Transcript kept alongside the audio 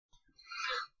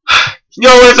Yo,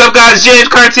 what's up, guys? James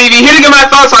Carr TV here to get my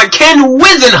thoughts on Ken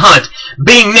Whisenhunt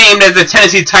being named as the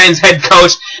Tennessee Titans head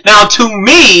coach. Now, to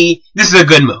me, this is a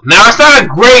good move. Now, it's not a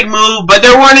great move, but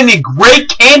there weren't any great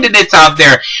candidates out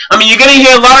there. I mean, you're going to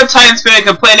hear a lot of Titans fans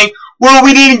complaining, well,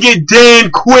 we didn't get Dan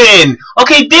Quinn.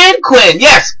 Okay, Dan Quinn,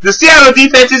 yes, the Seattle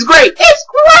defense is great. It's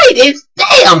great. It's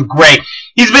damn great.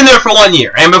 He's been there for 1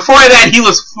 year, and before that, he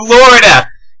was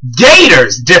Florida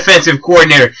Gators defensive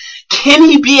coordinator. Can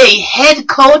he be a head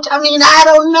coach? I mean, I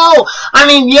don't know. I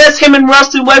mean, yes, him and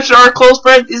Rusty Webster are close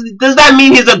friends. Does that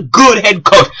mean he's a good head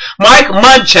coach? Mike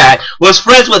Munchak was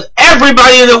friends with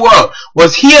everybody in the world.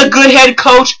 Was he a good head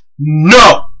coach?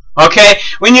 No. Okay?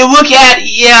 When you look at,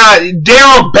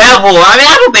 Darrell Bevel, I mean,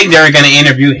 I don't think they're going to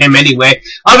interview him anyway.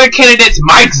 Other candidates,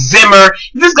 Mike Zimmer.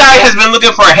 This guy has been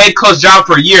looking for a head coach job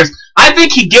for years. I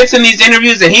think he gets in these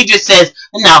interviews and he just says,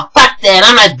 no, fuck that,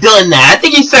 I'm not doing that. I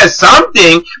think he says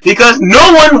something because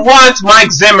no one wants Mike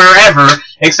Zimmer ever,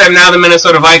 except now the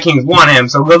Minnesota Vikings want him,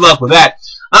 so good luck with that.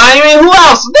 I mean, who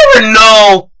else? There were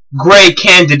no great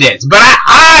candidates, but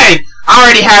I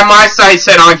already have my sights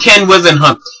set on Ken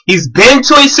Whisenhunt. He's been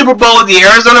to a Super Bowl with the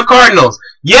Arizona Cardinals.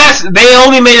 Yes, they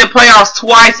only made the playoffs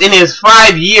twice in his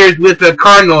 5 years with the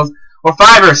Cardinals, or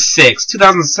 5 or 6,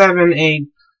 2007, 8,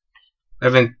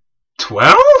 11,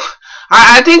 12?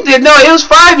 I think that, no, it was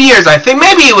 5 years, I think.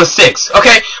 Maybe it was 6,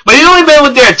 okay? But he's only been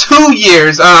with there 2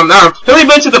 years. He's only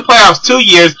been to the playoffs 2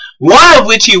 years, one of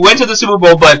which he went to the Super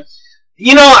Bowl. But,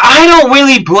 you know, I don't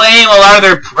really blame a lot of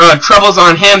their troubles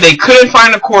on him. They couldn't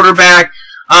find a quarterback.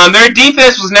 Their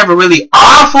defense was never really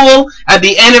awful. At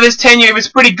the end of his tenure, it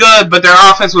was pretty good, but their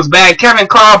offense was bad. Kevin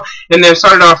Kolb, and then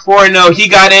started off 4-0. He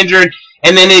got injured.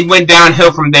 And then it went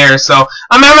downhill from there. So,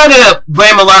 I mean, I'm not going to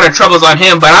blame a lot of troubles on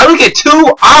him, but I look at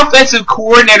 2 offensive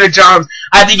coordinator jobs.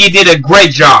 I think he did a great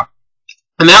job.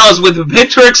 And that was with the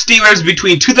Pittsburgh Steelers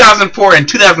between 2004 and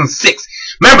 2006.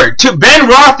 Remember, Ben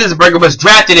Roethlisberger was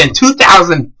drafted in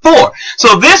 2004.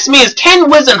 So this means Ken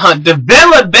Whisenhunt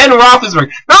developed Ben Roethlisberger.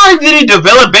 Not only did he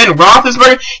develop Ben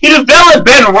Roethlisberger, he developed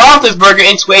Ben Roethlisberger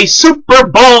into a Super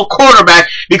Bowl quarterback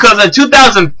because in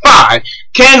 2005,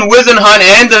 Ken Whisenhunt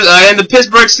and the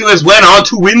Pittsburgh Steelers went on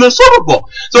to win the Super Bowl.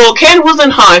 So Ken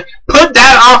Whisenhunt put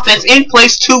that offense in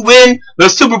place to win the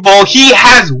Super Bowl. He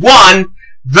has won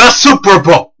the Super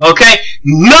Bowl. Okay?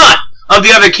 None of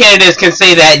the other candidates can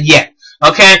say that yet.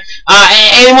 Okay?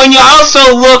 And when you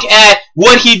also look at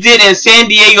what he did in San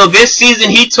Diego this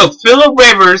season, he took Phillip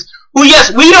Rivers, who,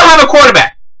 yes, we don't have a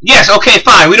quarterback. Yes, okay,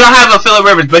 fine. We don't have a Phillip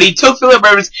Rivers, but he took Phillip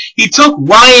Rivers, he took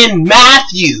Ryan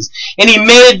Matthews, and he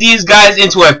made these guys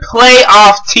into a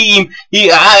playoff team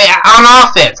on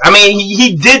offense. I mean,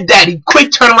 he did that. He quick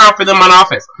turnaround for them on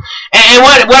offense. And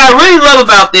what I really love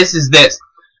about this is this.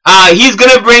 He's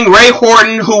going to bring Ray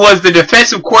Horton, who was the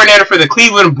defensive coordinator for the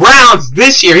Cleveland Browns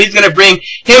this year. He's going to bring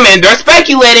him in. They're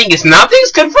speculating. It's nothing's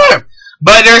confirmed.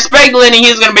 But they're speculating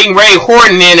he's going to bring Ray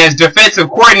Horton in as defensive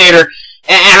coordinator.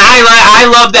 And I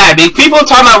love that. People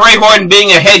talking about Ray Horton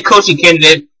being a head coaching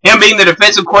candidate, him being the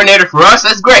defensive coordinator for us,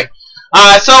 that's great.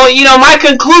 So, you know, my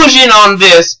conclusion on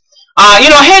this,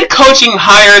 head coaching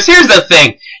hires, here's the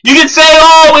thing. You can say,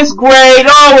 oh, it's great,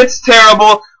 oh, it's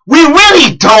terrible. We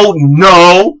really don't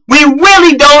know. We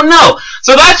really don't know.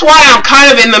 So that's why I'm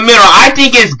kind of in the middle. I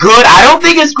think it's good. I don't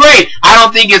think it's great. I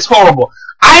don't think it's horrible.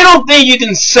 I don't think you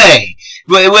can say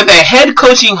with a head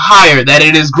coaching hire that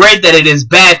it is great, that it is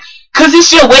bad, because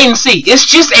it's just wait and see. It's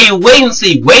just a wait and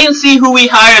see. Wait and see who he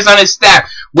hires on his staff.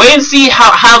 Wait and see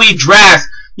how he drafts.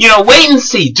 You know, wait and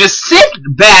see. Just sit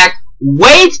back,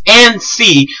 wait and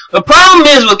see. The problem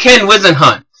is with Ken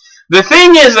Whisenhunt. The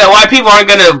thing is that why people aren't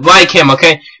going to like him,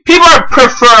 okay? People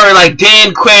prefer like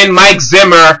Dan Quinn, Mike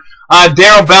Zimmer,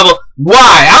 Darrell Bevel.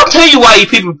 Why? I'll tell you why you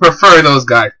people prefer those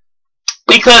guys.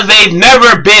 Because they've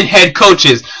never been head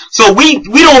coaches. So we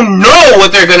don't know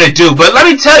what they're going to do. But let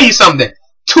me tell you something.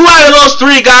 2 out of those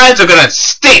 3 guys are going to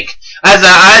stick as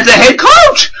a head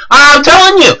coach. I'm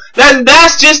telling you.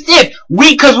 That's just it.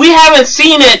 Because we haven't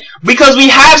seen it. Because we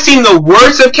have seen the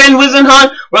worst of Ken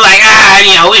Whisenhunt. We're like,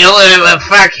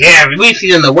 fuck him. We've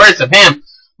seen the worst of him.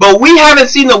 But we haven't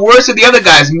seen the worst of the other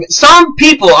guys. Some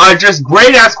people are just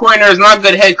great-ass coordinators, not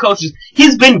good head coaches.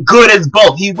 He's been good as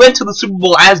both. He went to the Super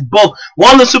Bowl as both.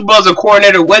 Won the Super Bowl as a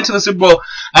coordinator, went to the Super Bowl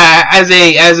as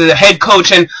a head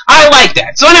coach, and I like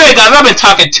that. So anyway, guys, I've been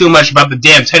talking too much about the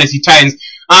damn Tennessee Titans.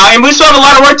 And we still have a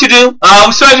lot of work to do.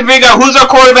 We still have to figure out who's our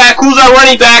quarterback, who's our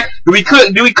running back. Do we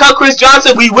cut Chris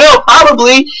Johnson? We will,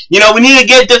 probably. You know, we need to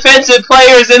get defensive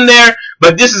players in there.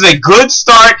 But this is a good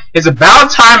start. It's about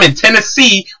time in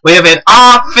Tennessee we have an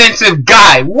offensive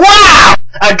guy. Wow!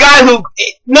 A guy who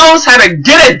knows how to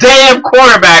get a damn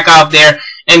quarterback out there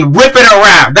and whip it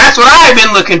around. That's what I've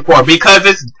been looking for,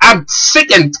 because I'm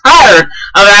sick and tired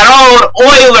of that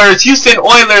old Houston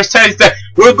Oilers Tennessee Titans.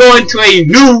 We're going to a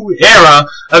new era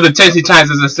of the Tennessee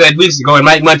Titans, as I said weeks ago, and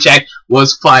Mike Munchak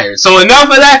was fired. So enough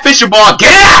of that Fisher ball.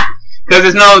 Get out!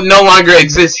 Because it no longer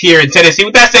exists here in Tennessee.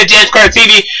 With that said, James Carter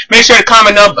TV, make sure to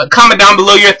comment down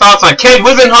below your thoughts on Ken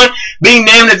Whisenhunt being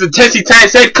named as the Tennessee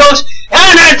Titans head coach.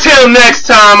 And until next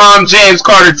time, I'm James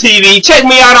Carter TV. Check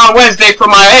me out on Wednesday for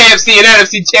my AFC and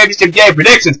NFC Championship game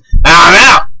predictions. I'm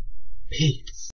out. Peace.